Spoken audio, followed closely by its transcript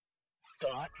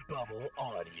Thought Bubble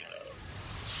Audio.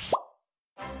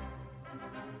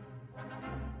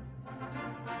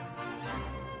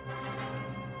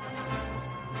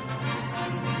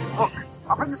 Look,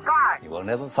 up in the sky. You will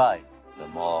never find the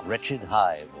more wretched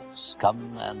hive of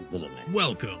scum and villainy.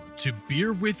 Welcome to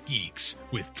Beer with Geeks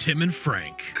with Tim and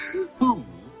Frank. Who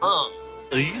are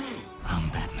you? I'm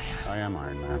Batman. I am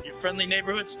Iron Man. Your friendly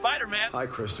neighborhood Spider-Man. Hi,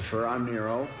 Christopher. I'm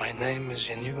Nero. My name is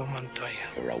Inigo Montoya.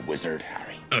 You're a wizard,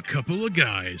 Harry. A couple of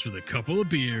guys with a couple of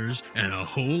beers and a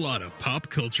whole lot of pop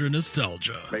culture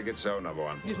nostalgia. Make it so, number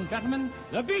one. Ladies and gentlemen,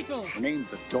 the Beatles. Named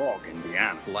the dog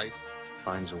Indiana. Life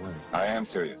finds a way. I am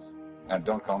serious. And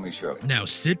don't call me Shirley. Now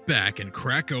sit back and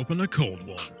crack open a cold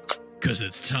one, because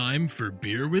it's time for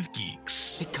Beer with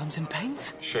Geeks. It comes in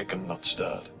paints. Shaken, not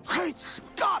stirred. Great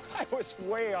Scott! I was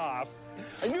way off.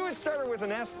 I knew it started with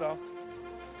an S, though.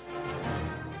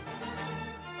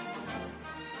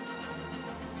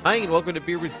 Hi, and welcome to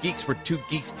Beer with Geeks, where two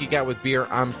geeks geek out with beer.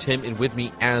 I'm Tim, and with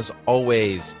me, as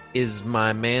always, is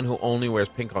my man who only wears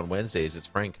pink on Wednesdays. It's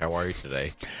Frank. How are you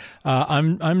today?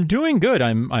 I'm doing good.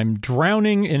 I'm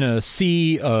drowning in a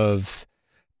sea of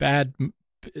bad,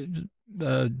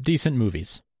 decent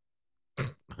movies.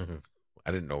 I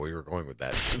didn't know where you were going with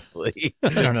that. Truthfully. I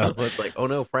don't know. It's like, oh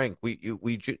no, Frank,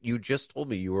 you just told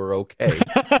me you were okay.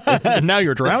 Now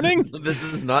you're drowning? This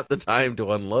is not the time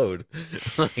to unload.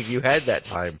 Like, you had that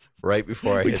time right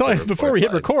before I We hit told the you before we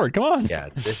hit record. Come on. Yeah,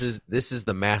 this is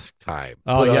the mask time.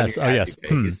 Oh Put on yes. your Oh yes.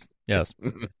 happy face. Yes.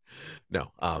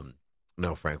 No,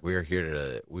 Frank. We are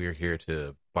here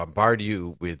to bombard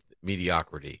you with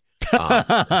mediocrity.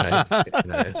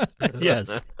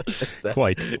 Yes.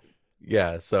 Quite.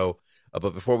 Yeah. So,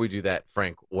 but before we do that,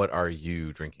 Frank, what are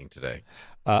you drinking today?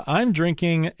 I'm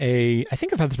drinking I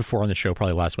think I've had this before on the show,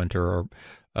 probably last winter,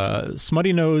 or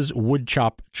Smutty Nose Wood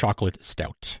Chop Chocolate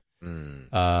Stout.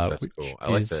 That's cool. I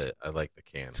like the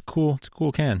can. It's cool. It's a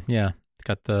cool can. Yeah. It's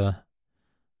got the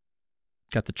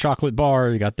chocolate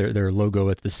bar. They got their logo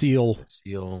at the seal.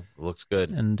 Seal looks good.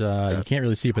 And you can't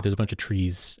really see it, but there's a bunch of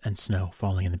trees and snow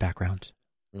falling in the background.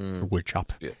 Wood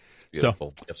chop. Yeah.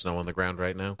 Beautiful. You have snow on the ground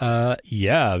right now?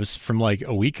 Yeah, it was from like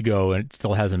a week ago, and it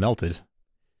still hasn't melted.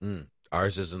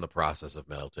 Ours is in the process of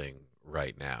melting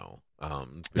right now.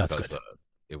 That's Because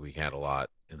good. we had a lot,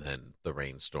 and then the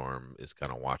rainstorm is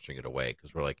kind of washing it away,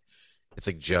 because we're like, it's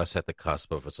like just at the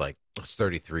cusp of, it's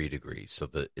 33 degrees, so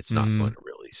that it's not going to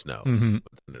really snow.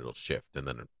 But then it'll shift and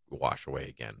then it'll wash away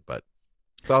again. But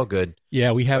it's all good.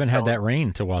 Yeah, we haven't had that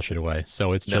rain to wash it away,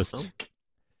 so it's just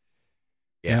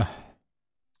yeah.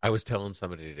 I was telling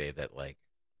somebody today that, like,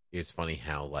 it's funny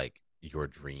how, like, your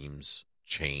dreams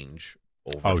change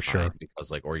over time. Sure.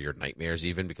 Because, like, or your nightmares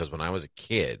even, because when I was a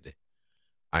kid,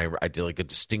 I did, like,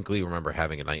 distinctly remember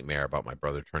having a nightmare about my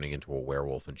brother turning into a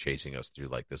werewolf and chasing us through,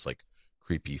 like, this, like,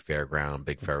 creepy fairground,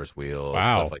 big Ferris wheel,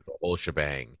 wow, stuff, like the whole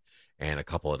shebang. And a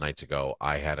couple of nights ago,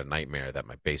 I had a nightmare that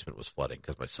my basement was flooding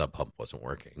because my sub pump wasn't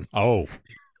working. Oh.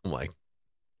 I'm like,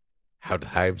 how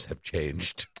times have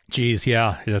changed. Geez,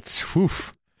 yeah, that's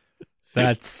oof.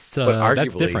 That's arguably,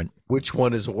 that's different. Which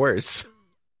one is worse?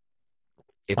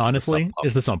 Honestly,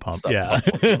 it's the sump pump. Yeah.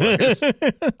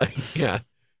 Yeah.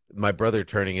 My brother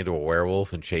turning into a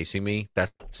werewolf and chasing me,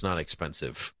 that's not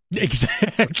expensive.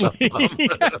 Exactly.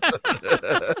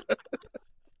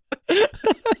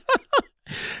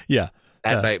 Yeah.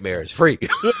 That nightmare is free.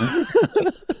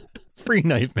 Free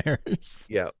nightmares.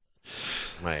 Yeah.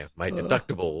 My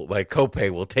deductible, my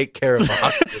copay will take care of the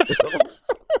hospital.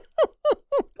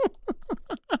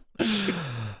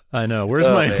 I know. Where's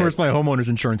my homeowner's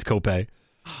insurance copay?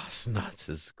 Oh, it's nuts.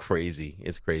 It's crazy.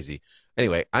 It's crazy.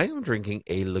 Anyway, I am drinking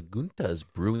a Laguntas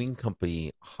Brewing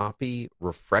Company Hoppy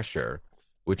Refresher,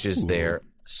 which is their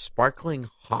sparkling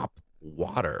hop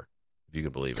water, if you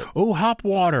can believe it. Oh, hop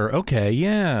water. Okay,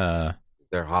 yeah.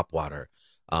 Their hop water.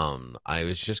 I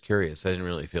was just curious. I didn't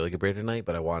really feel like a beer tonight,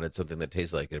 but I wanted something that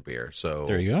tastes like a beer. So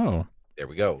there you go. There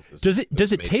we go. Does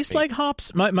it taste like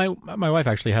hops? My wife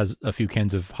actually has a few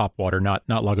cans of hop water, not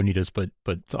Lagunitas, but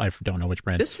I don't know which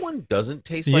brand. This one doesn't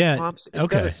taste like hops. It's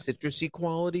got a okay. citrusy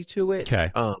quality to it.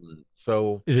 Okay.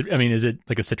 So is it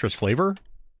like a citrus flavor?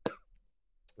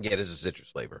 Yeah, it is a citrus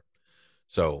flavor.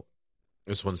 So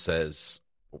this one says,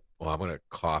 well, I'm going to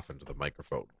cough into the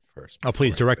microphone first. Oh,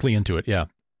 please, directly into it. Yeah.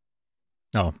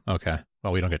 Oh, okay.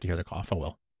 Well, we don't get to hear the cough. Oh,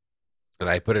 well. And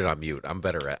I put it on mute. I'm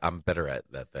better at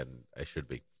that than I should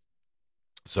be.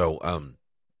 So,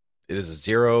 it is a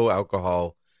 0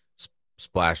 alcohol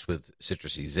splashed with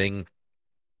citrusy zing.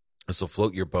 This will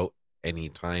float your boat any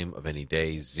time of any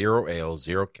day. 0 ale,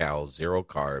 0 calories, 0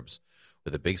 carbs,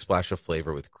 with a big splash of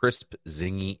flavor, with crisp,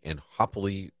 zingy, and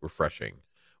hoppily refreshing.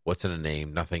 What's in a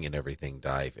name? Nothing and everything.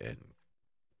 Dive in.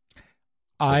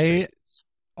 I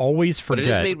always forget.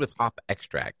 But it is made with hop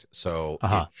extract, so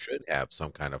Uh-huh. it should have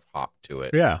some kind of hop to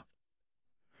it. Yeah.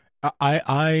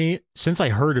 I since I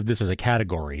heard of this as a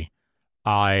category,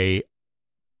 I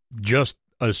just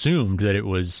assumed that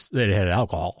it had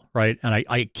alcohol, right? And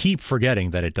I keep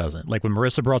forgetting that it doesn't. Like when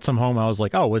Marissa brought some home, I was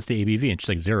like, "Oh, what's the ABV?" And she's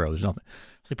like, 0. There's nothing. I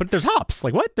was like, "But there's hops."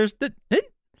 Like, what? There's the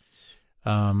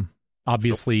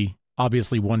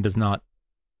obviously one does not.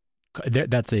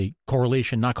 That's a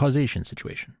correlation, not causation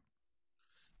situation.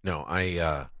 No,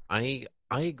 I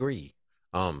agree.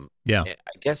 Yeah. I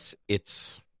guess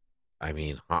it's, I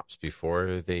mean, hops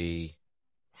before they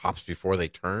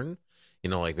turn. You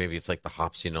know, like maybe it's like the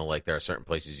hops. You know, like there are certain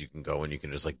places you can go and you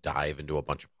can just like dive into a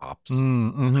bunch of hops,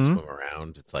 and swim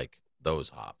around. It's like those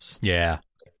hops. Yeah.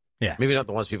 Yeah. Maybe not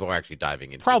the ones people are actually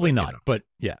diving into. Probably like, not, you know. but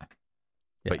yeah.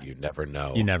 But you never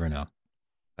know. You never know.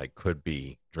 I could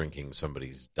be drinking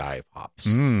somebody's dive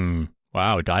hops.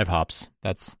 Wow, dive hops.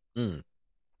 That's. It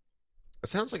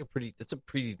sounds like that's a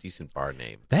pretty decent bar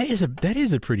name. That is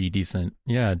a pretty decent.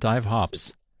 Yeah, dive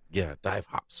hops. Yeah, dive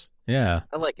hops. Yeah,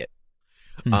 I like it.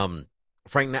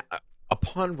 Frank, now,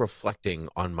 upon reflecting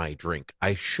on my drink,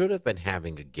 I should have been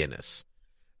having a Guinness,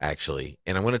 actually,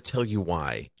 and I'm going to tell you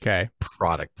why. Okay.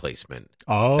 Product placement.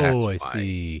 Oh, That's I why.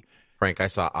 see. Frank, I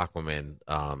saw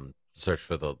Aquaman search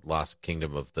for the Lost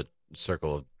Kingdom of the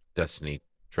Circle of Destiny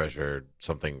Treasure,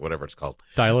 something, whatever it's called.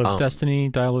 Dial of Destiny,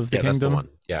 Dial of the Kingdom. That's the one.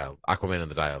 Yeah, Aquaman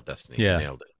and the Dial of Destiny. Yeah.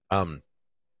 Nailed it.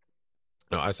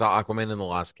 No, I saw Aquaman and the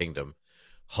Lost Kingdom.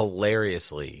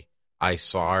 Hilariously, I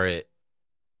saw it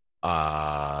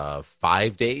 5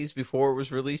 days before it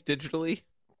was released digitally.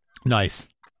 Nice.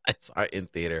 I saw it in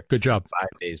theater. Good job. 5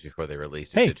 days before they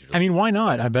released it Hey, digitally. I mean, why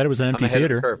not? I bet it was an empty I'm ahead of the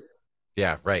theater. curve.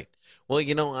 Yeah, right. Well,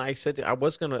 you know, I said I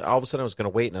was going to, all of a sudden I was going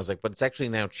to wait, and I was like, but it's actually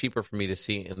now cheaper for me to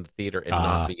see it in the theater and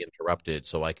not be interrupted,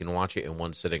 so I can watch it in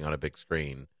one sitting on a big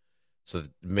screen. So it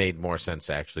made more sense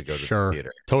to actually go to the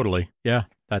theater. Totally. Yeah,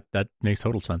 that makes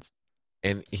total sense.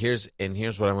 And here's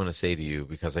what I'm going to say to you,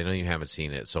 because I know you haven't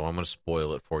seen it, so I'm going to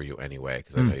spoil it for you anyway,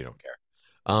 because I know you don't care.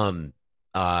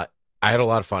 I had a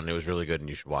lot of fun. It was really good, and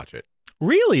you should watch it.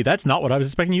 Really? That's not what I was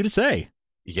expecting you to say.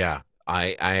 Yeah,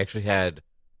 I actually had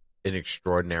an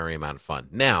extraordinary amount of fun.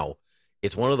 Now,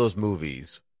 it's one of those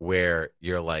movies where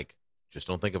you're like, just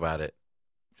don't think about it.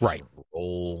 Just right.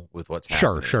 Roll with what's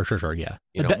happening. Sure. Yeah.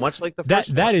 You know, much like the first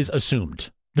one. That is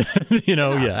assumed. You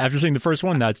know, yeah. After seeing the first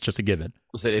one, that's just a given.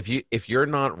 Listen, if you're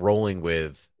not rolling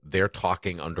with they're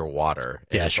talking underwater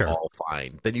and it's all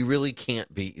fine, then you really can't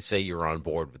say you're on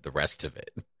board with the rest of it.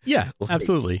 Yeah,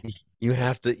 absolutely. You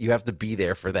have to be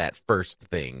there for that first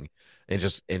thing and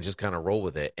just kind of roll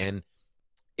with it. And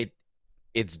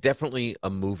it's definitely a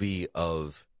movie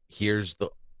of here's the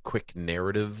quick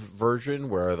narrative version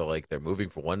where they're moving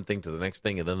from one thing to the next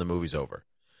thing and then the movie's over.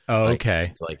 Oh, okay.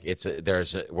 It's like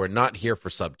we're not here for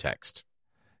subtext.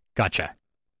 Gotcha.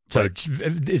 So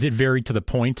is it very to the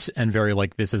point and very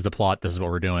like, this is the plot, this is what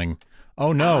we're doing?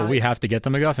 Oh no, we have to get the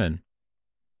MacGuffin.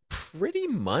 Pretty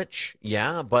much,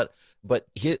 yeah. But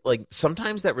like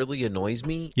sometimes that really annoys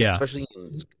me. Yeah, especially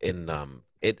in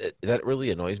that really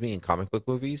annoys me in comic book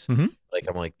movies. Mm-hmm. Like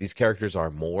I'm like, these characters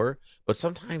are more, but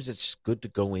sometimes it's good to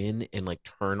go in and like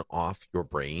turn off your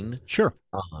brain. Sure.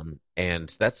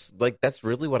 And that's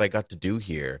really what I got to do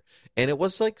here, and it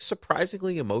was like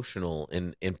surprisingly emotional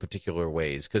in particular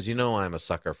ways, because you know I'm a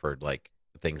sucker for like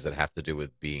things that have to do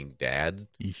with being dad.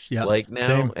 Yeah, like now,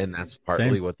 same. And that's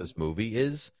partly Same. what this movie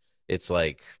is. It's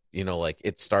like, you know, like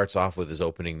it starts off with his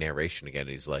opening narration again.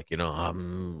 He's like, you know,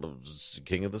 I'm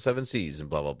king of the 7 seas and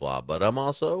blah, blah, blah. But I'm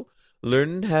also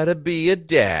learning how to be a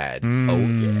dad. Oh,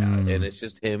 yeah. And it's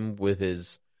just him with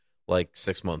his like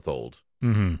 6-month-old,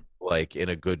 like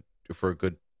for a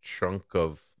good chunk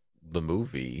of the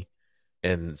movie.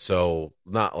 And so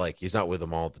not like he's not with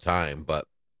him all the time, but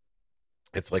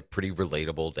it's like pretty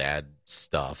relatable dad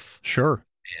stuff. Sure.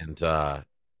 And I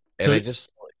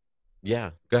just,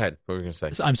 yeah, go ahead. What were you going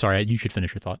to say? I'm sorry. You should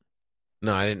finish your thought.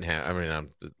 No, I didn't have. I mean,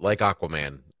 I'm like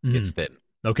Aquaman. It's thin.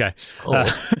 Okay. So.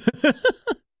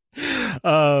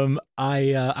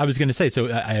 I was going to say, so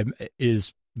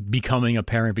is becoming a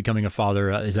parent, becoming a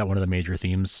father, is that one of the major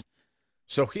themes?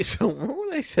 So when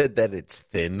I said that it's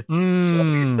thin,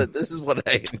 so this is what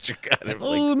I kind of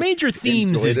like. Major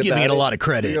themes is giving it a lot of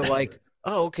credit. You're like,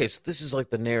 oh, okay, so this is like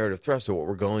the narrative thrust of what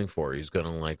we're going for. He's going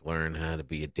to like learn how to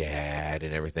be a dad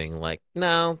and everything. Like,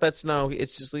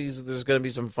 it's just there's going to be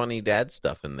some funny dad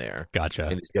stuff in there. Gotcha.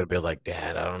 And he's going to be like,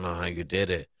 Dad, I don't know how you did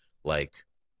it. Like,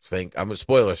 I'm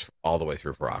spoilers all the way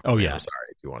through for Aquaman. Oh yeah, I'm sorry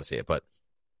if you want to see it, but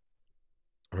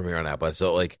from here on out. But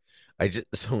so like,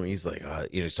 so he's like,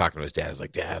 he's talking to his dad. He's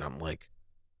like, Dad, I'm like,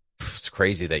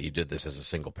 crazy that you did this as a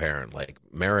single parent. Like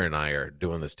Mara and I are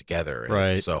doing this together, and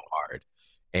Right. it's so hard.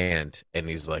 And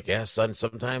he's like, yeah, son,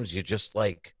 sometimes you just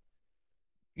like,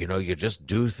 you just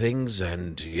do things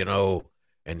and,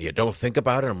 and you don't think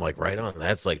about it. I'm like, right on.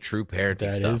 That's like true parenting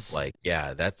That stuff. is- Like,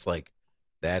 yeah,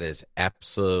 that is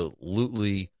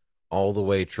absolutely all the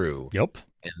way true. Yep.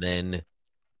 And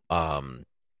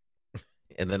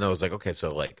then I was like, okay,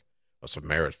 so like, so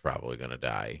Mara's probably going to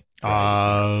die.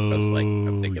 Oh, Because, like,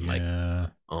 I'm thinking, like, yeah.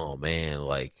 oh man,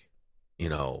 like,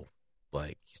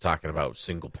 like he's talking about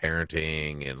single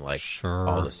parenting and like Sure.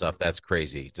 all this stuff. That's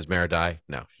crazy. Does Mara die?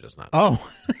 No, she does not. Oh,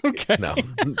 okay. No,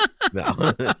 no.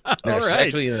 No, All she's right.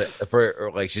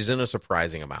 actually she's in a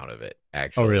surprising amount of it.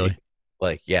 Actually, Oh, really?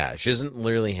 Like, yeah, she doesn't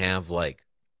really have like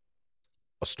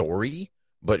a story,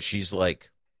 but she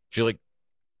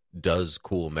does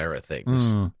cool Mara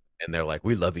things, Mm. and they're like,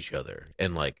 we love each other,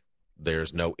 and like,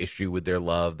 there's no issue with their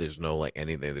love. There's no like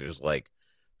anything. They're just like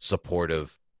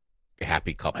supportive,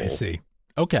 happy couple. I see.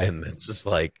 Okay. And it's just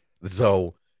like,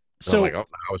 so So- I'm like, oh,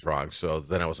 I was wrong. So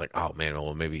then I was like, oh man,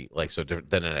 well maybe like, so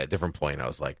then at a different point I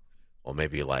was like, well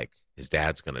maybe like his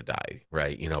dad's gonna die,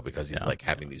 right? Because he's Yeah. like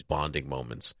having these bonding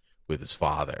moments with his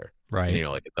father, Right. And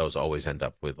like those always end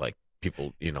up with like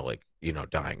people,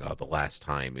 dying the last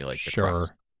time, like the Sure.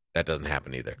 cross. That doesn't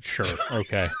happen either. Sure.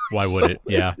 Okay. Why would it?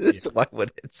 Yeah. Why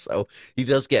would it? So he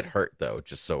does get hurt though,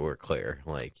 just so we're clear.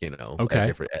 Like, Okay.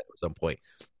 at some point.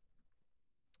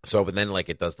 So, but then like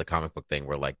it does the comic book thing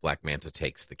where like Black Manta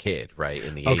takes the kid, right?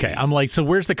 In the Okay. 80s. I'm like, so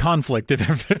where's the conflict? So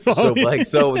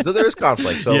there's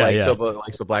conflict. So Yeah,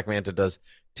 so Black Manta does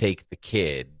take the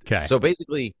kid. Okay. So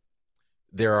basically,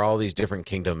 there are all these different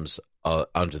kingdoms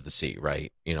under the sea,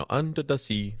 right? Under the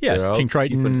sea. Yeah, There are King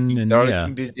Triton and- there are yeah.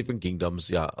 these different kingdoms.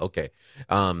 Yeah. Okay.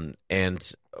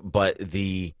 But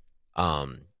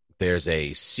there's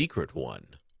a secret one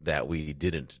that we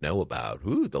didn't know about.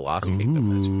 Ooh, the Lost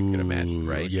Kingdom, as you can imagine,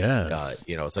 right? Yes.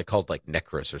 It's like called like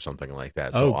Necros or something like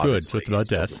that. Oh, good. So obviously it's about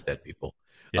filled death. with dead people.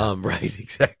 Yeah. Right,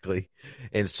 exactly.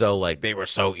 And so like they were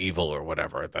so evil or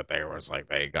whatever that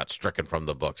they got stricken from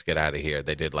the books. Get out of here.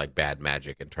 They did like bad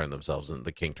magic and turned themselves and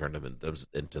the king turned them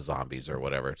into zombies or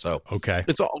whatever. So Okay.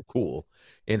 it's all cool.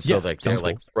 And so Yeah, like they're sounds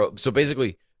like so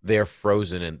basically they're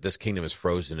frozen and this kingdom is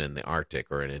frozen in the Arctic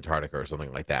or in Antarctica or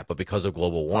something like that. But because of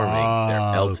global warming,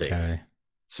 they're melting. Okay.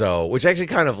 So, which I actually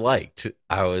kind of liked.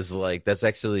 I was like, that's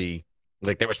actually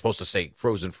like they were supposed to say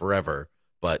frozen forever,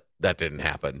 but that didn't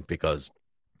happen because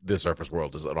the surface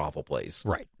world is an awful place.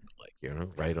 Right. Like,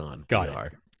 right on. Got We it.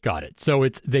 are. Got it. So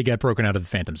they get broken out of the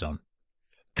Phantom Zone.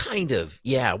 Kind of.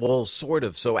 Yeah. Well, sort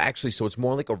of. So actually, it's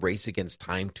more like a race against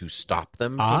time to stop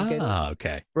them from getting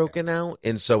Okay. broken out.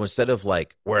 And so instead of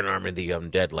like, we're an army of the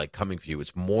undead, like coming for you,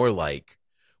 it's more like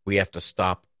we have to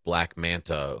stop Black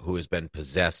Manta, who has been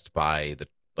possessed by the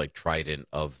like trident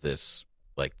of this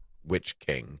like witch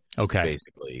king. Okay.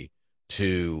 Basically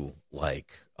to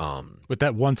like, With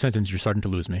that one sentence, you're starting to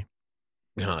lose me.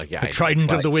 yeah, The I know.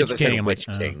 trident of Well, the it's 'cause Witch I said King. I'm like, Witch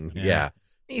oh, King. yeah. Yeah.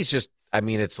 He's just, I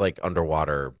mean, it's like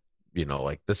underwater,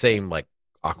 like the same like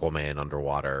Aquaman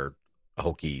underwater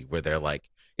hokey where they're like,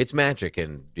 it's magic.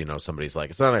 And, somebody's like,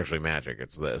 it's not actually magic.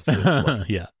 It's this. It's like,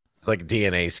 Yeah. it's like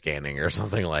DNA scanning or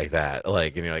something like that.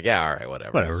 Like, and you're like, yeah, all right,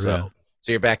 whatever. Whatever, So, yeah.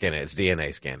 so you're back in it. It's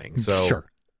DNA scanning. So, Sure.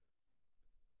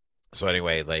 so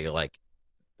anyway,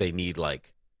 they need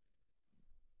like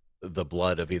the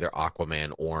blood of either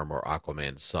Aquaman Orm or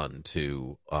Aquaman's son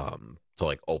to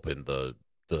like open the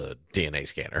DNA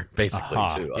scanner basically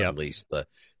Aha, to yep. unleash the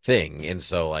thing. And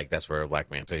so like that's where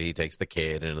Black Manta, he takes the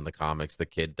kid, and in the comics the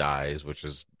kid dies, which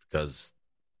is because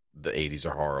the 80s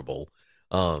are horrible.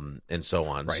 And so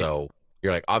on. Right. So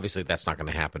you're like, obviously that's not going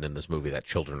to happen in this movie that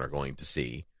children are going to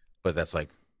see, but that's like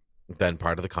then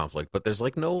part of the conflict. But there's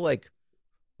like no like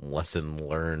lesson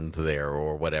learned there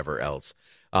or whatever else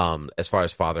as far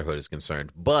as fatherhood is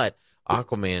concerned. But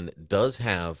Aquaman does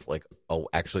have like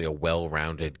actually a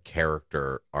well-rounded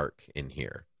character arc in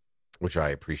here, which I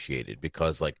appreciated,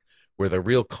 because like where the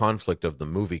real conflict of the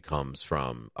movie comes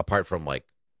from, apart from like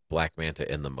Black Manta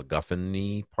and the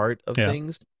MacGuffin-y part of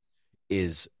things,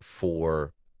 is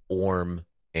for Orm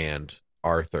and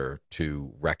Arthur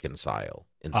to reconcile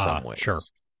in some ways. Sure.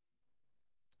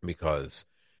 Because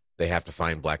they have to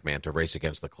find Black Manta, race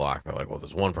against the clock. They're like, well,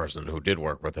 there's one person who did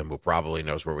work with him who probably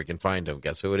knows where we can find him.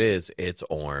 Guess who it is? It's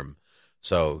Orm.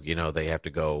 So, they have to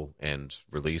go and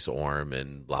release Orm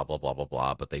and blah, blah, blah, blah,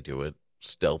 blah. But they do it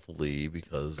stealthily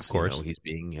because, Of course. he's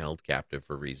being held captive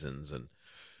for reasons and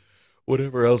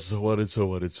whatever else, so on and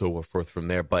so on and so forth from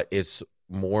there. But it's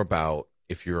more about,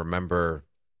 if you remember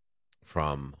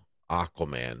from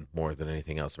Aquaman more than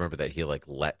anything else, remember that he like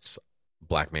lets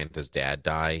Black Manta's dad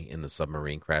die in the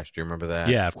submarine crash. Do you remember that?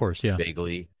 Yeah, of course. Yeah.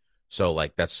 Vaguely. So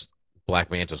like that's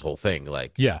Black Manta's whole thing.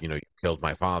 Like, Yeah. you know, you killed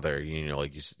my father. You know,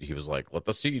 like he was like, let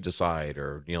the sea decide,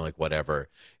 or you know, like whatever.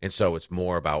 And so it's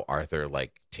more about Arthur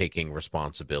like taking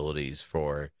responsibilities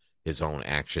for his own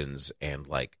actions and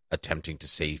like attempting to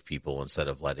save people instead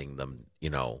of letting them, you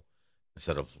know,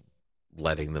 instead of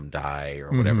letting them die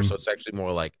or whatever. Mhm. So it's actually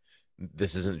more like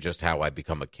this isn't just how I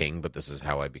become a king, but this is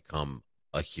how I become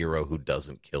a hero who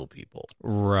doesn't kill people.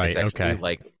 Right. It's actually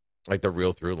Okay. like the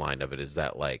real through line of it is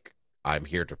that like I'm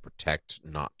here to protect,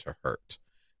 not to hurt.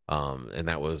 And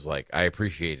that was like I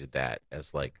appreciated that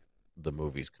as like the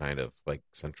movie's kind of like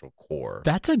central core.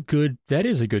 That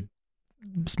is a good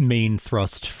main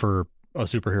thrust for a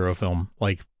superhero film.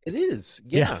 Like, It is.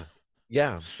 Yeah.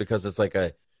 Yeah, because it's like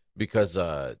because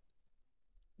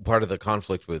part of the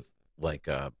conflict with like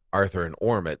Arthur and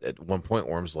Orm at one point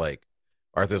Orm's like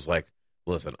Arthur's like,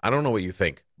 listen, I don't know what you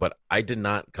think, but I did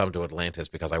not come to Atlantis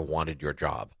because I wanted your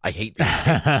job. I hate being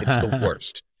king. It's the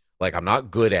worst. Like I'm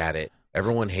not good at it.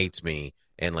 Everyone hates me,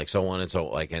 and like so on and so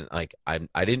like and like I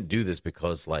didn't do this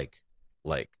because like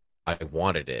I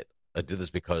wanted it. I did this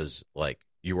because like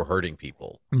you were hurting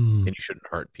people, and you shouldn't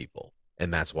hurt people,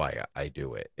 and that's why I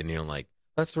do it. And you're like,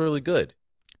 that's really good.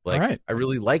 Like All right. I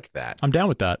really like that. I'm down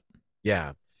with that.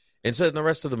 Yeah. And so the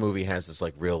rest of the movie has this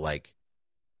like real like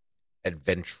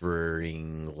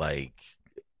adventuring like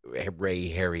Ray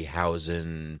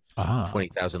Harryhausen,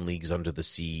 20,000 Leagues Under the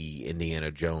Sea,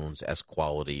 Indiana Jones-esque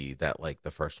quality that like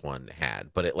the first one had.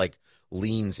 But it like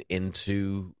leans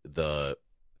into the,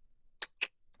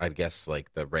 I guess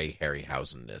like the Ray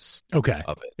Harryhausen-ness Okay.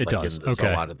 of it. It like, does. and there's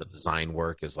Okay. a lot of the design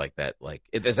work is like that. Like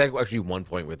there's actually one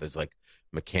point where there's like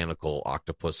mechanical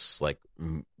octopus like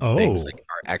things like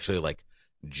are actually like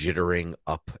jittering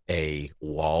up a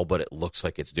wall, but it looks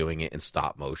like it's doing it in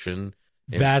stop motion.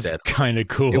 That's kind of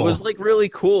cool. It was like really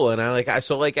cool, and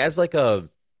so as like a,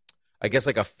 I guess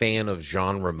like a fan of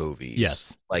genre movies.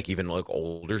 Yes. Like even like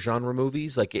older genre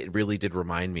movies, like it really did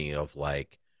remind me of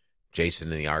like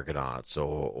Jason and the Argonauts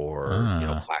or you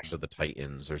know Clash of the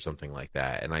Titans or something like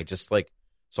that. And I just like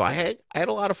so I had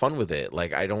a lot of fun with it.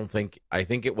 Like I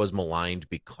think it was maligned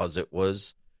because it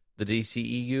was the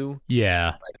DCEU.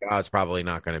 Yeah. Like it's probably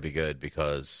not going to be good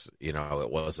because you know it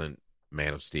wasn't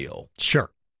Man of Steel. Sure.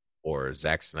 Or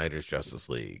Zack Snyder's Justice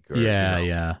League. Or, Yeah, you know.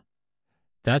 yeah.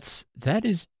 That's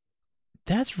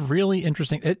really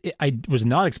interesting. I was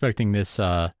not expecting this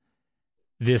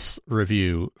this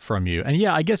review from you, and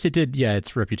yeah, I guess it did. Yeah,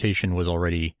 its reputation was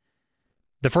already.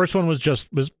 The first one was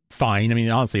fine. I mean,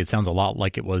 honestly, it sounds a lot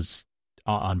like it was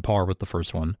on par with the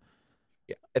first one.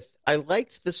 Yeah, I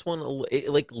liked this one. It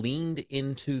like leaned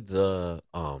into the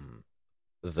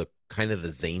kind of the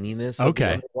zaniness of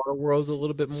the underwater world a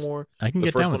little bit more. I can the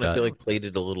get first down one with that. I feel like played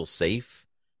it a little safe.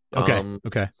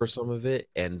 Okay. For some of it,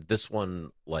 and this one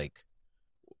like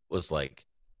was like,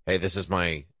 hey, this is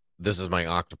my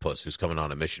octopus who's coming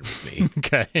on a mission with me.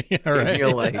 Okay, all right. And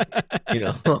you're like,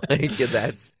 like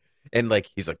that's. And like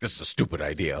he's like, this is a stupid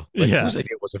idea. Like, Yeah. whose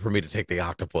idea was it for me to take the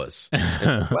octopus? And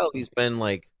it's like, well, he's been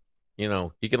like, he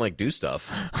can like do stuff,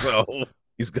 so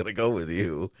he's gonna go with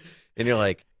you. And you're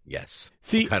like, yes,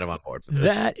 See, I'm kind of on board for this.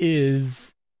 That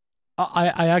is,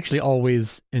 I actually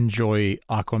always enjoy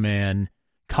Aquaman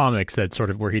comics that sort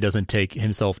of where he doesn't take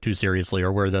himself too seriously,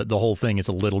 or where the whole thing is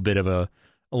a little bit of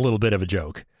a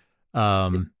joke.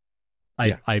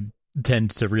 I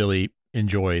tend to really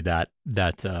enjoy that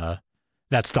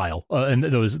style and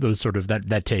those sort of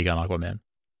that take on Aquaman.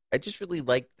 I just really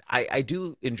like. I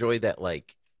do enjoy that.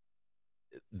 Like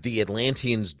the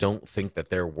Atlanteans don't think that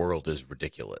their world is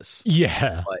ridiculous.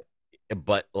 Yeah,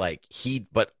 but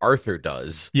Arthur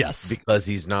does. Yes, because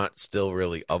he's not still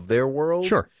really of their world.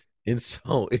 Sure, and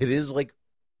so it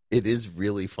is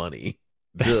really funny.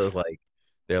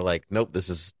 They're like, nope, this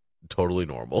is totally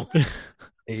normal.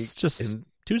 It's just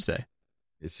Tuesday.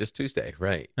 It's just Tuesday,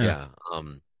 right? Yeah.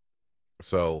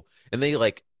 So, and they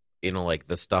like, like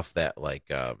the stuff that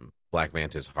like Black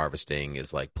Manta's harvesting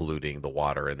is like polluting the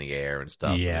water and the air and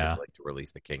stuff. Yeah. And like to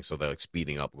release the king, so they're like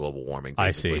speeding up global warming.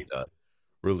 I see. To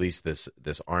release this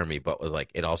army, but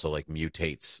like it also like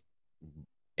mutates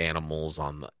animals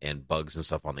and bugs and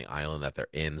stuff on the island that they're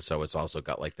in. So it's also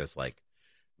got like this like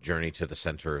journey to the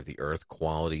center of the earth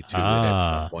quality to it at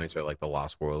some points, or like the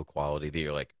Lost World quality that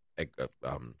you're like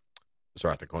it's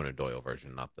Arthur Conan Doyle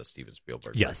version, not the Steven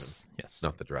Spielberg version. Yes,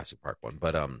 not the Jurassic Park one.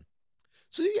 But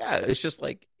so yeah, it's just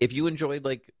like if you enjoyed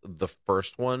like the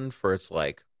first one for its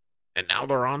like, and now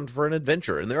they're on for an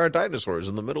adventure and there are dinosaurs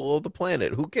in the middle of the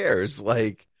planet, who cares?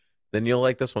 Like, then you'll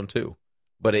like this one too.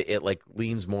 But it like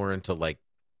leans more into like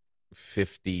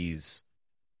 50s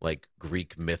like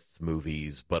Greek myth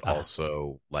movies, but Ah.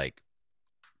 also like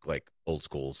old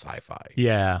school sci-fi.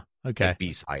 Yeah. Okay. Like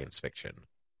B science fiction.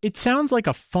 It sounds like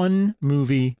a fun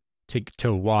movie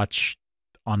to watch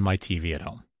on my TV at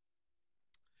home.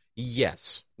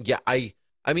 Yes. Yeah, I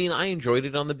mean, I enjoyed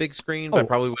it on the big screen, Oh, but I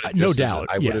probably would have no just as- doubt,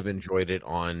 I yeah. would have enjoyed it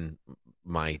on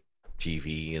my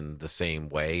TV in the same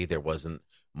way. There wasn't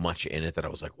much in it that I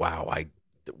was like, wow,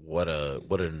 what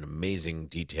an amazing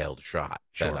detailed shot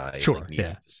Sure, that I sure, like, needed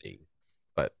yeah. to see.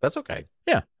 But that's okay.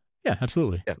 Yeah,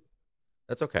 absolutely.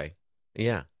 That's okay.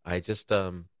 Yeah, I just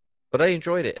but I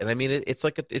enjoyed it, and I mean, it's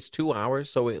like it's 2 hours,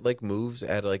 so it like moves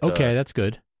at like Okay, that's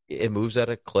good. it moves at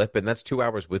a clip, and that's 2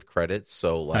 hours with credits.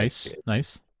 So like,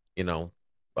 Nice. you know,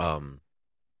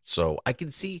 so I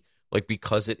can see like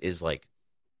because it is like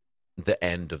the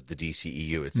end of the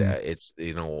DCEU. It's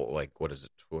you know, like what is it?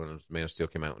 When Man of Steel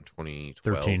came out in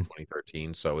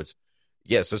 2013. So it's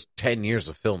so it's 10 years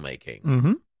of filmmaking, Mm-hmm.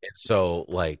 and so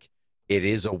like it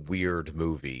is a weird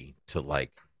movie to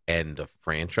like end a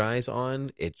franchise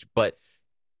on it. But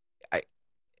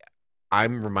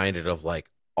I'm reminded of like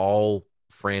all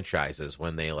franchises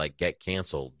when they like get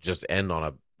canceled just end on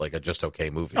a just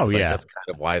okay movie. Oh, Like, yeah. that's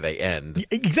kind of why they end.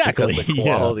 Exactly. Because the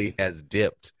quality has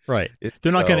dipped. Right. It's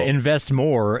They're not going to so- invest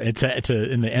more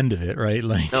to in the end of it, right?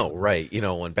 Like, No, right. You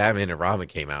know, when Batman and Robin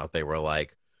came out, they were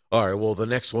like, all right, well, the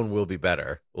next one will be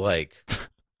better. Like,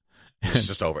 it's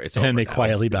just over. It's over. and they now.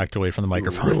 quietly backed away from the You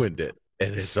microphone. ruined it,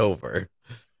 and it's over.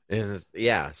 And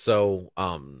so,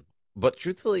 but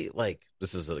truthfully, like,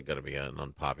 this is going to be an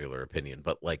unpopular opinion,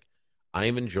 but like,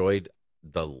 I've enjoyed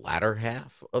the latter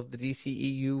half of the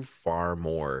DCEU far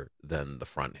more than the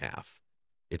front half.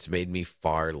 It's made me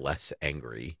far less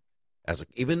angry.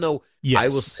 Even though I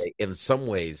will Yes. say, in some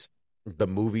ways, the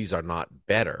movies are not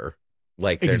better.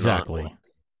 Like, they're Exactly. not,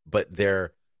 but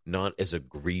they're not as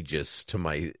egregious to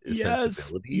my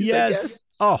sensibilities. Yes. I guess.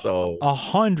 Oh, So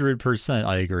 100%.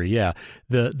 I agree. Yeah.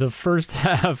 The first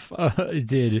half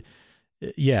did.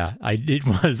 Yeah, it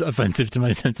was offensive to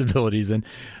my sensibilities, and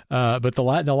but the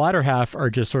latter half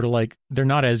are just sort of like they're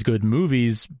not as good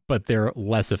movies, but they're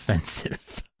less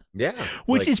offensive. yeah,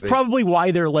 Which like, is probably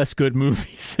why they're less good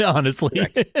movies, honestly.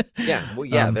 yeah.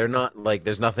 Well, they're not like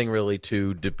there's nothing really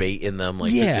to debate in them.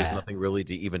 Like there's nothing really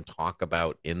to even talk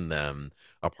about in them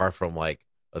apart from like,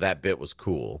 oh, that bit was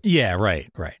cool. Yeah, right.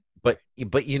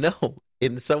 But you know,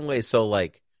 in some ways, so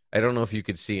like I don't know if you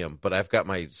could see him, but I've got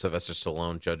my Sylvester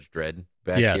Stallone Judge Dredd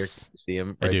back here. Can you see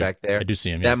him right back there? I do see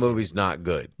him. That Yes. movie's not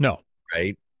good. No.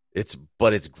 Right? It's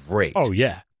great. Oh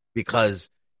yeah. Because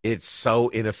it's so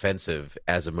inoffensive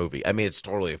as a movie. I mean, it's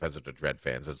totally offensive to Dredd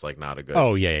fans. It's like not a good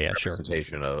Oh yeah, sure.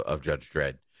 representation of Judge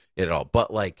Dredd at all.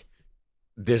 But like,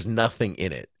 there's nothing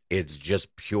in it. It's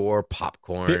just pure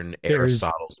popcorn There's-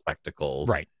 Aristotle spectacle.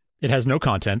 Right. It has no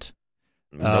content.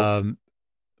 Nope.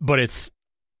 But it's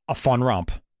a fun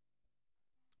romp.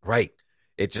 Right.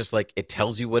 It just like it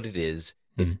tells you what it is.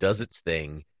 It does its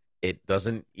thing. It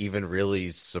doesn't even really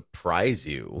surprise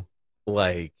you.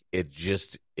 Like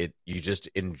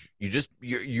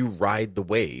you ride the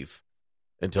wave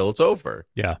until it's over.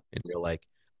 Yeah. And you're like,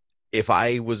 if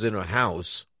I was in a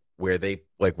house where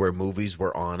where movies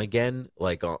were on again,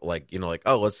 I'm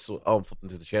flipping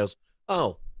through the channels.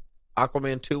 Oh,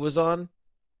 Aquaman 2 was on.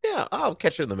 Yeah, I'll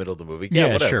catch it in the middle of the movie.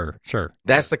 Yeah, whatever. Sure.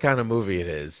 That's the kind of movie it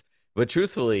is. But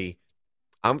truthfully,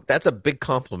 that's a big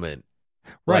compliment.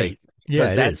 Right. Like, Yeah,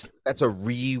 because that's a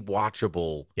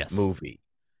rewatchable Yes. movie.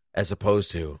 As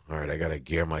opposed to, all right, I got to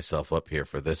gear myself up here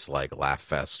for this like laugh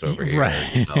fest over here.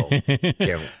 Right. You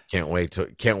know, can't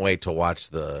wait to watch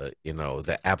the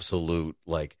absolute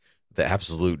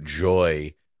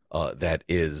joy that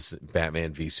is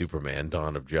Batman v Superman: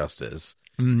 Dawn of Justice.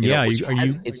 Yeah. Which Are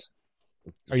has you its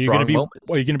Are you strong going to be? moments.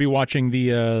 Are you going to be watching the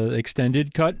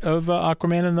extended cut of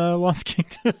Aquaman and the Lost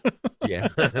Kingdom? Yeah,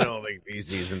 I don't think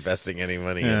DC's investing any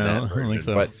money in Yeah, I that don't version. think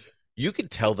so. But you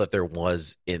could tell that there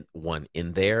was one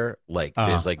in there. Like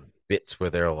there's like bits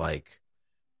where they're like,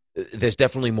 there's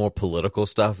definitely more political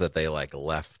stuff that they like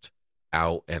left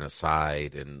out and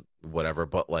aside and whatever.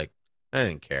 But like, I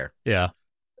didn't care. Yeah,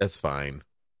 It's fine.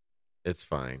 It's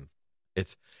fine.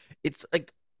 It's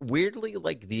like weirdly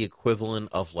like the equivalent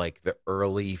of like the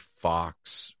early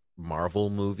Fox Marvel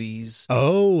movies.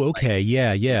 Oh, okay.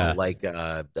 Yeah. Like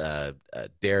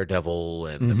Daredevil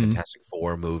and the Fantastic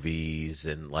Four movies,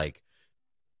 and like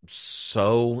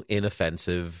so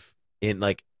inoffensive in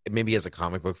like maybe as a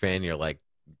comic book fan you're like,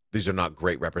 these are not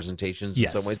great representations in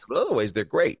some ways, but other ways they're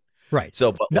great. Right.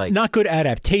 So but like not good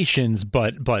adaptations,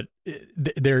 but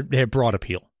they have broad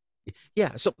appeal.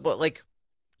 yeah, so but like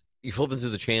you flipping through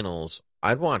the channels,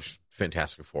 I'd watch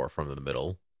Fantastic Four from the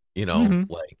middle, you know,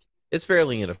 like It's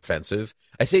fairly inoffensive.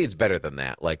 I say it's better than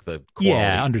that. Like the quality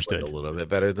Yeah, understood. is a little bit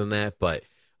better than that, but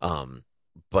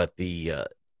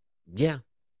yeah,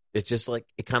 it's just like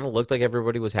it kind of looked like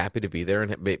everybody was happy to be there,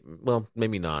 and well,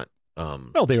 maybe not.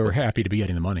 Well, they were happy to be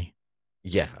getting the money.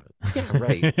 Yeah,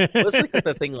 right. Let's look at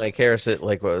the thing like Harrison.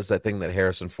 Like, what was that thing that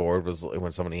Harrison Ford was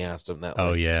when somebody asked him that? Like,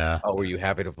 Oh yeah. oh, were you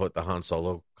happy to put the Han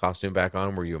Solo costume back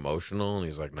on? Were you emotional? And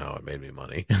he's like, no, it made me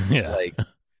money. Yeah. Like,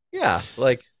 yeah,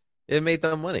 like it made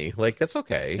them money. Like that's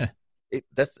okay. Yeah.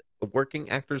 That's working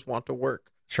actors want to work.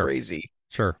 Sure. Crazy.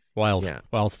 Sure. Wild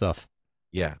stuff.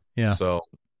 Yeah. Yeah. So,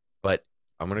 but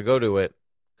I'm gonna go to it.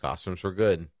 Costumes were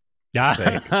good. Yeah.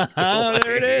 Saying.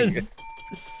 There it is.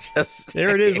 Just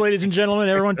There it is, ladies and gentlemen.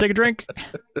 Everyone take a drink.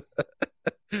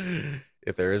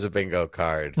 If there is a bingo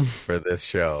card for this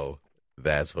show,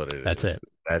 that's what it is. That's it.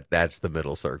 That's the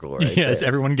middle circle, right? Yes, there.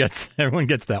 everyone gets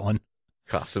that one.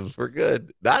 Costumes were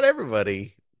good. Not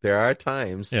everybody. There are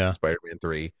times. Yeah. Spider-Man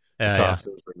 3. Yeah, The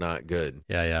costumes were not good.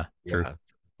 Yeah. True.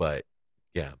 But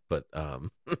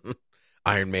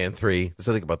Iron Man 3. There's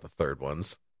something about the third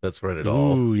ones. That's what it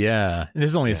all. Ooh, yeah. This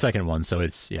is only a second one, so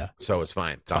it's So it's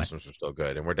fine. Costumes are still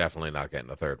good, and we're definitely not getting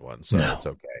a third one, so No. it's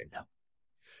okay. No.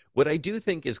 What I do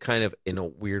think is kind of, in a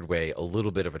weird way, a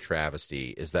little bit of a travesty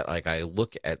is that, like, I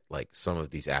look at like some of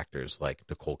these actors, like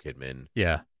Nicole Kidman,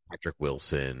 Yeah. Patrick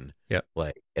Wilson, Yep.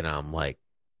 like, and I'm like,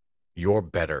 you're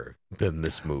better than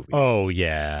this movie. Oh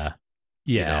yeah.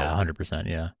 Yeah, You know? 100%,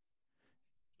 yeah.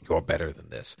 You're better than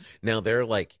this. Now they're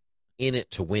like in it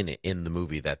to win it in the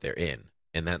movie that they're in,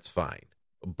 and that's fine.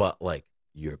 But like,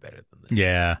 you're better than this.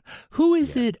 Yeah. Who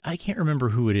is it? I can't remember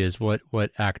who it is. What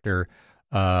actor?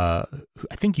 I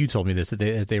think you told me this,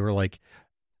 that they were like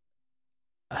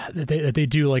they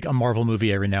do like a Marvel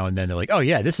movie every now and then. They're like, oh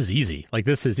yeah, this is easy. Like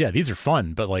this is these are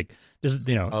fun, but like this,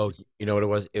 Oh, you know what it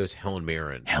was? It was Helen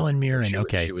Mirren. Helen Mirren.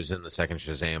 Okay, She was in the second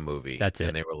Shazam movie. That's it.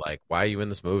 And they were like, "Why are you in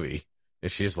this movie?"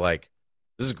 And she's like,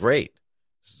 "This is great.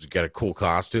 You got a cool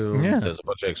costume. Yeah. There's a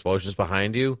bunch of explosions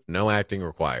behind you. No acting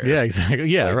required." Yeah, exactly.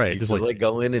 Yeah, Like, right. you just like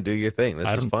go in and do your thing.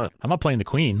 This is fun. I'm not playing the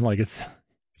Queen. Like it's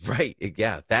Right.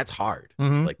 Yeah, that's hard.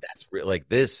 Mhm. Like that's like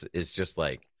this is just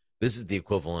like this is the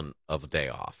equivalent of a day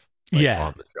off. Like, Yeah,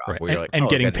 on the job, right. where you're And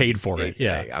like, getting I got an paid easy for day it.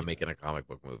 Yeah. today. I'm making a comic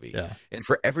book movie. Yeah. And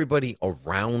for everybody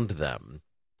around them,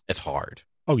 it's hard.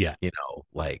 Oh yeah.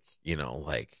 Like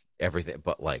everything,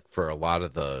 but like for a lot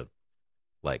of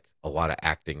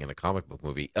acting in a comic book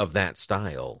movie of that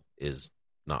style is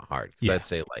not hard. Because Yeah. I'd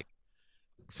say like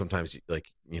sometimes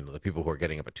the people who are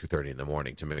getting up at 2:30 in the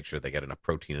morning to make sure they get enough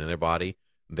protein in their body,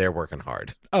 they're working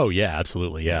hard. Oh yeah,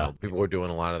 absolutely. Yeah. People who are doing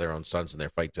a lot of their own stunts and their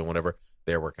fights and whatever,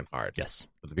 they're working hard. Yes.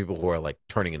 But the people who are like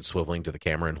turning and swiveling to the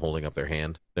camera and holding up their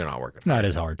hand, they're not working hard. Not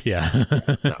as hard. Yeah.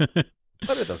 No.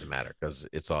 But it doesn't matter because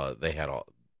they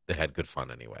had good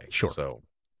fun anyway. Sure. So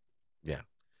yeah.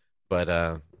 But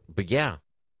yeah,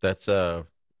 that's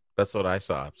what I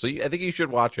saw. So I think you should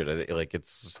watch it. I think, like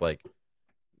it's just like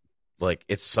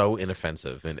it's so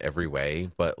inoffensive in every way,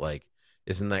 but like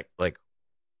isn't that like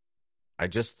I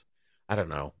don't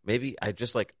know. Maybe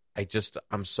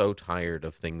I'm so tired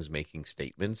of things making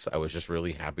statements. I was just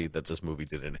really happy that this movie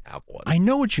didn't have one. I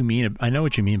know what you mean. I know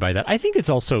what you mean by that. I think it's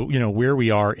also, where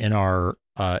we are in our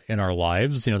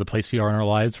lives, the place we are in our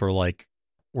lives where like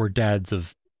we're dads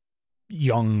of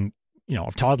young,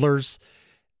 of toddlers.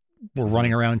 We're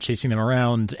running around, chasing them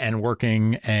around and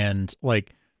working, and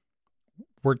like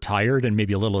we're tired, and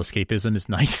maybe a little escapism is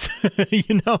nice,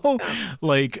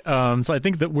 so I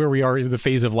think that where we are, the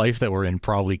phase of life that we're in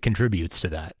probably contributes to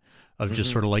that of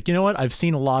just sort of like, you know what? I've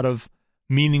seen a lot of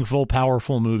meaningful,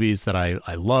 powerful movies that I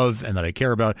love and that I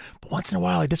care about, but once in a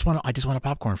while, I just want a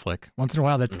popcorn flick. Once in a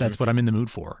while, that's what I'm in the mood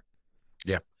for.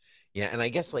 Yeah. Yeah. And I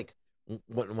guess like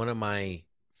one of my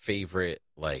favorite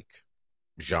like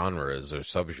genres or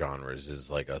subgenres is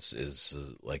like a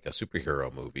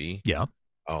superhero movie. Yeah.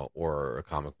 Or a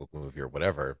comic book movie or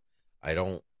whatever. I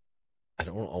don't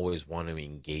always want to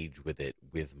engage with it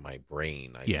with my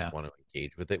brain. I just want to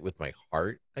engage with it with my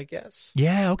heart, I guess.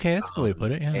 Yeah, okay, that's a good way to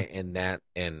put it. Yeah,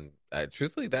 and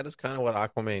truthfully, that is kind of what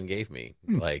Aquaman gave me.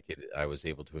 Like, I was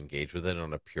able to engage with it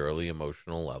on a purely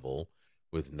emotional level,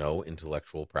 with no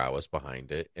intellectual prowess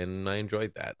behind it, and I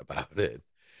enjoyed that about it.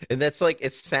 And that's like,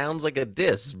 it sounds like a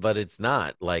diss, but it's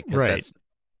not. Like, 'cause right? That's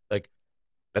like,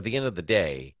 at the end of the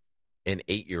day, an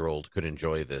 8-year-old could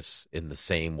enjoy this in the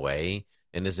same way.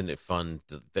 And isn't it fun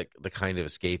the kind of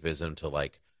escapism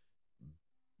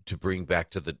to bring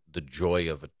back to the joy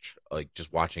of like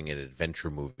just watching an adventure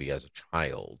movie as a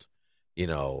child,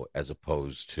 as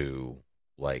opposed to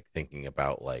like thinking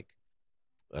about like,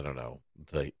 I don't know,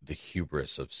 the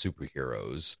hubris of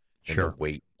superheroes and Sure. the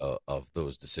weight of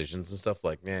those decisions and stuff.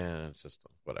 Like, nah, it's just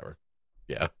whatever.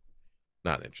 Yeah,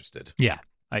 not interested. Yeah.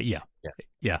 I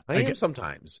am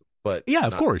sometimes, but Yeah,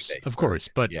 of not course, today. of course.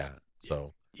 But yeah,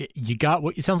 so you got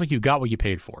what it sounds like. You got what you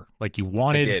paid for. Like you I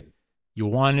wanted. did, You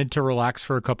wanted to relax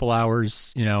for a couple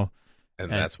hours. and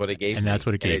that's what it gave. and me. that's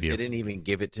what it gave you. It didn't even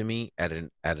give it to me at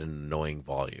an annoying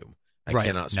volume. I Right,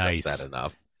 cannot stress nice. that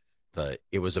enough.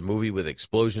 It was a movie with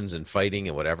explosions and fighting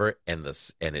and whatever, and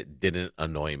it didn't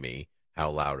annoy me how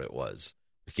loud it was.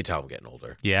 You can tell I'm getting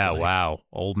older. Yeah. Like, wow.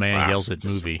 Old man wow, yells at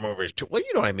just movie. movies too. Well,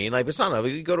 you know what I mean. Like, it's not.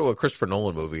 You go to a Christopher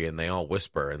Nolan movie and they all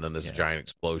whisper, and then there's a giant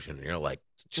explosion, and you're like,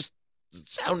 just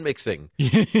sound mixing.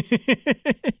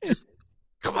 Just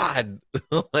come on,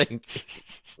 like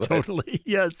Totally.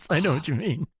 Yes, I know what you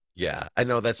mean. Yeah, I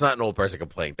know that's not an old person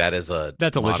complaint. That's a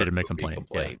That's a modern legitimate movie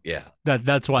complaint. Yeah.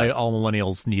 That's why all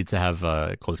millennials need to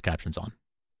have closed captions on.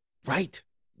 Right.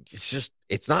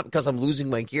 It's not because I'm losing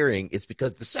my hearing. It's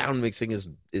because the sound mixing is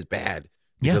bad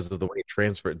because of the way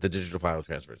the digital file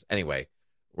transfers. Anyway,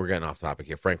 we're getting off topic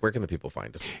here. Frank, where can the people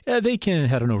find us? They can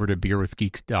head on over to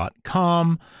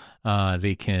beerwithgeeks.com.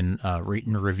 They can rate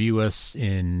and review us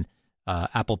in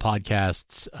Apple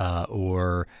Podcasts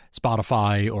or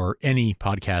Spotify or any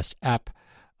podcast app.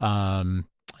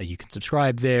 You can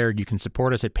subscribe there. You can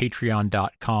support us at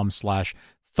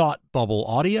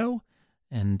patreon.com/thoughtbubbleaudio.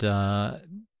 And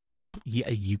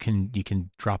you can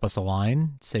drop us a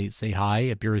line, say hi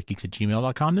at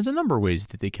beerwithgeeks@gmail.com. There's a number of ways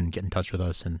that they can get in touch with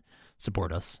us and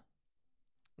support us.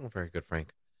 Oh, very good,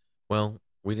 Frank. Well,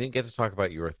 we didn't get to talk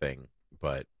about your thing,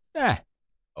 but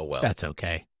oh well. That's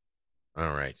okay.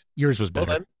 All right. Yours was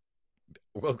better.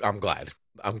 Well, I'm glad.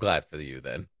 I'm glad for you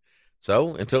then.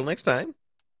 So until next time,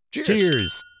 cheers.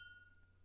 Cheers.